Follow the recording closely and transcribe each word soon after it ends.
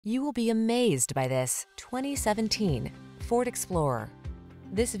You will be amazed by this 2017 Ford Explorer.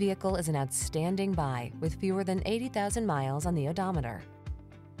 This vehicle is an outstanding buy with fewer than 80,000 miles on the odometer.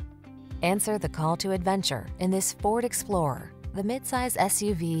 Answer the call to adventure in this Ford Explorer, the midsize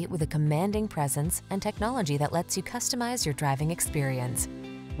SUV with a commanding presence and technology that lets you customize your driving experience.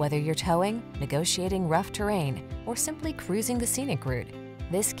 Whether you're towing, negotiating rough terrain, or simply cruising the scenic route,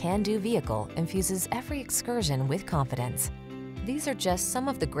 this can-do vehicle infuses every excursion with confidence. These are just some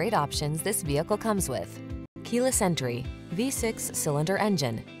of the great options this vehicle comes with: keyless entry, V6 cylinder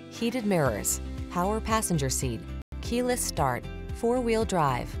engine, heated mirrors, power passenger seat, keyless start, four-wheel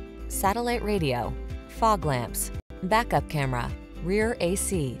drive, satellite radio, fog lamps, backup camera, rear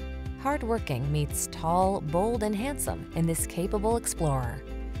AC. Hardworking meets tall, bold, and handsome in this capable Explorer.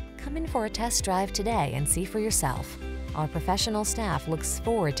 Come in for a test drive today and see for yourself. Our professional staff looks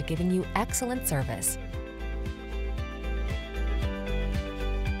forward to giving you excellent service.